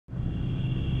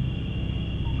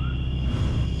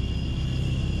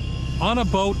On a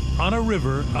boat, on a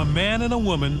river, a man and a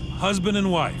woman, husband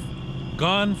and wife,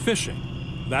 gone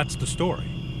fishing. That's the story.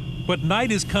 But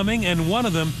night is coming, and one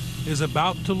of them is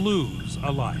about to lose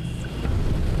a life.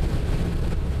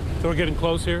 So we're getting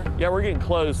close here? Yeah, we're getting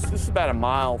close. This is about a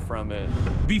mile from it.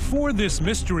 Before this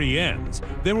mystery ends,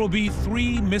 there will be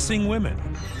 3 missing women.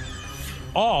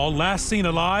 All last seen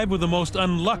alive with the most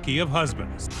unlucky of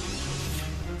husbands.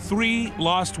 3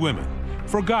 lost women,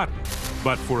 forgotten,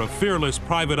 but for a fearless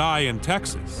private eye in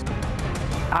Texas.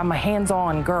 I'm a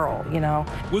hands-on girl, you know.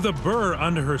 With a burr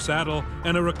under her saddle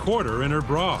and a recorder in her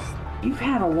bra. You've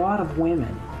had a lot of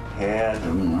women. I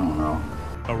don't know.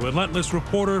 A relentless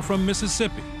reporter from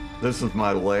Mississippi. This is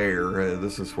my lair.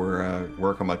 This is where I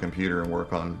work on my computer and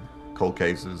work on cold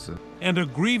cases. And a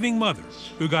grieving mother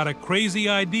who got a crazy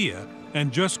idea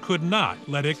and just could not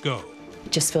let it go.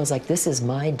 It just feels like this is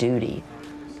my duty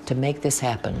to make this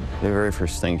happen. The very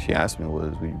first thing she asked me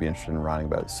was, would you be interested in writing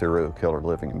about a serial killer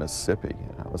living in Mississippi?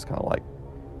 And I was kind of like,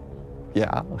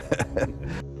 yeah.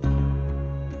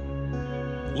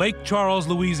 Lake Charles,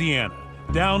 Louisiana,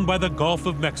 down by the Gulf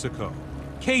of Mexico.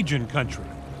 Cajun country,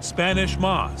 Spanish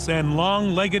moss, and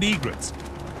long-legged egrets.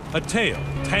 A tale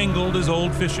tangled as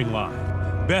old fishing line,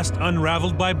 best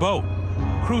unraveled by boat,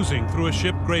 cruising through a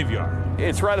ship graveyard.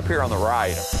 It's right up here on the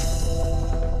right.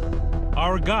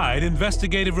 Our guide,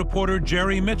 investigative reporter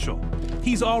Jerry Mitchell.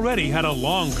 He's already had a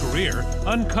long career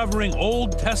uncovering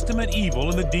Old Testament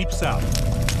evil in the Deep South.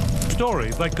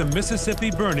 Stories like the Mississippi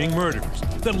burning murders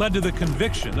that led to the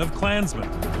conviction of Klansmen.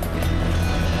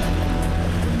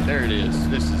 There it is.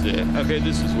 This is it. Okay,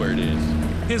 this is where it is.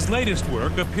 His latest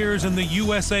work appears in the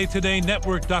USA Today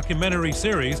network documentary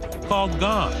series called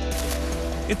Gone.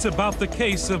 It's about the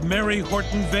case of Mary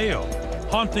Horton Vail,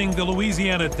 haunting the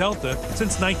Louisiana Delta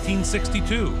since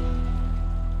 1962.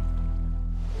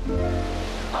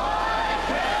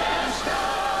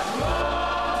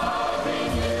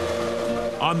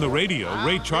 On the radio,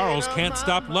 Ray Charles can't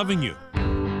stop loving you.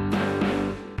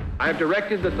 I have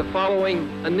directed that the following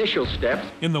initial steps.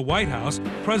 In the White House,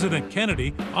 President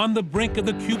Kennedy on the brink of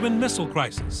the Cuban Missile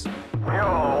Crisis.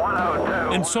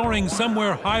 And soaring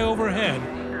somewhere high overhead,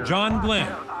 John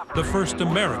Glenn, the first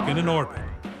American in orbit.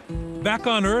 Back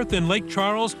on Earth in Lake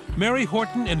Charles, Mary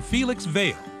Horton and Felix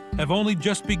Vail have only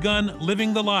just begun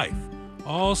living the life.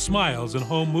 All smiles in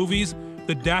home movies,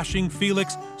 the dashing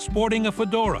Felix sporting a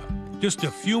fedora just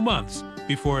a few months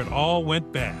before it all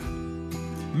went bad.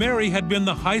 Mary had been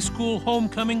the high school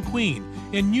homecoming queen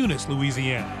in Eunice,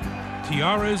 Louisiana.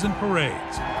 Tiaras and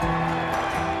parades.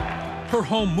 Her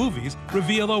home movies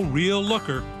reveal a real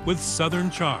looker with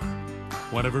Southern charm.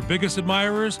 One of her biggest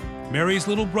admirers, Mary's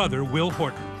little brother, Will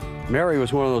Horton. Mary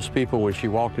was one of those people, when she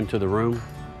walked into the room,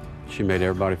 she made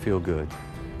everybody feel good.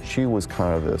 She was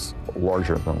kind of this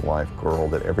larger-than-life girl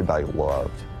that everybody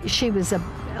loved. She was a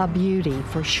beauty,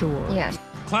 for sure. Yes.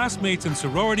 Classmates and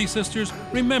sorority sisters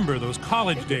remember those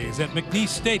college days at McNeese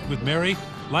State with Mary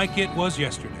like it was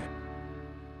yesterday.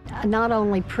 Not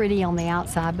only pretty on the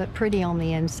outside, but pretty on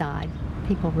the inside.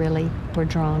 People really were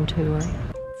drawn to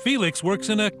her. Felix works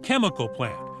in a chemical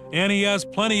plant, and he has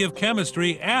plenty of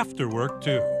chemistry after work,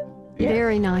 too. Yeah.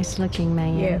 Very nice-looking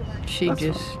man. Yeah, she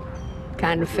just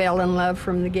kind of fell in love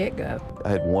from the get-go. I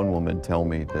had one woman tell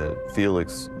me that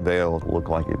Felix Vail looked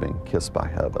like he'd been kissed by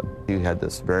heaven. He had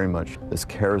this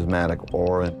charismatic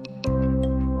aura.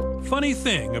 Funny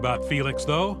thing about Felix,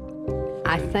 though.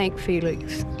 I think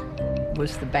Felix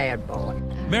was the bad boy.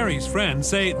 Mary's friends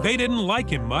say they didn't like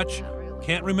him much.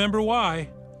 Can't remember why.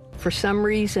 For some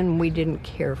reason, we didn't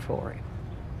care for him.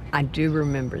 I do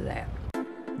remember that.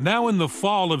 Now in the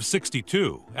fall of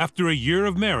 '62, after a year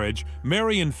of marriage,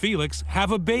 Mary and Felix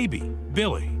have a baby,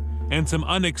 Billy, and some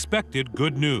unexpected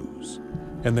good news.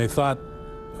 And they thought,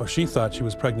 or she thought she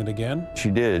was pregnant again? She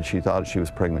did. She thought she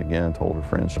was pregnant again, told her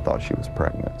friends she thought she was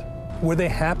pregnant. Were they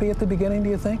happy at the beginning,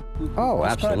 do you think? Oh,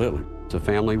 absolutely. The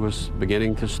family was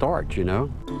beginning to start, you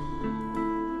know.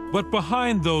 But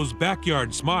behind those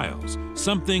backyard smiles,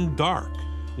 something dark.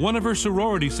 One of her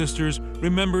sorority sisters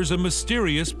remembers a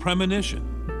mysterious premonition.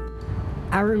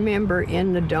 I remember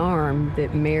in the dorm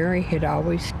that Mary had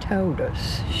always told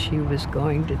us she was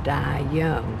going to die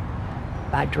young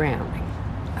by drowning.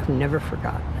 I've never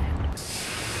forgotten that.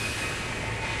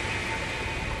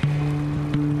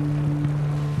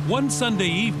 One Sunday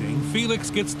evening, Felix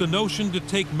gets the notion to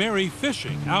take Mary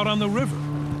fishing out on the river.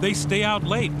 They stay out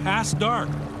late, past dark.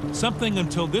 Something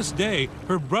until this day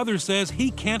her brother says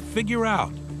he can't figure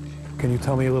out. Can you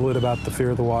tell me a little bit about the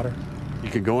fear of the water? You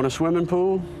could go in a swimming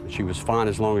pool. She was fine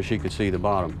as long as she could see the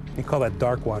bottom. You call that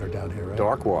dark water down here, right?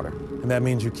 Dark water. And that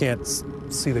means you can't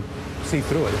see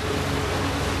through it.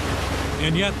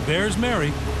 And yet there's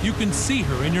Mary. You can see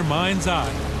her in your mind's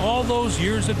eye, all those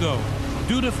years ago,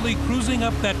 dutifully cruising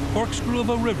up that corkscrew of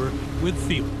a river with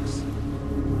Felix.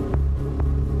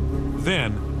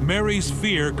 Then, Mary's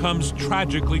fear comes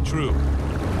tragically true.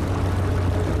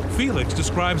 Felix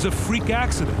describes a freak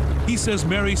accident. He says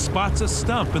Mary spots a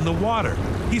stump in the water.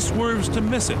 He swerves to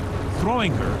miss it,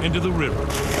 throwing her into the river.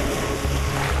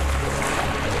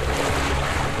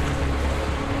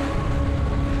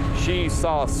 She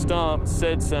saw a stump,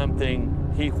 said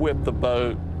something, he whipped the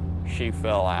boat, she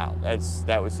fell out.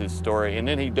 That was his story. And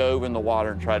then he dove in the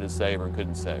water and tried to save her,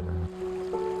 couldn't save her.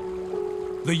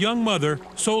 The young mother,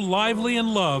 so lively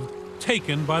and loved,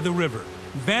 taken by the river,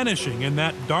 vanishing in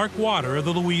that dark water of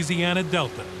the Louisiana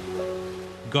Delta.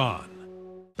 Gone.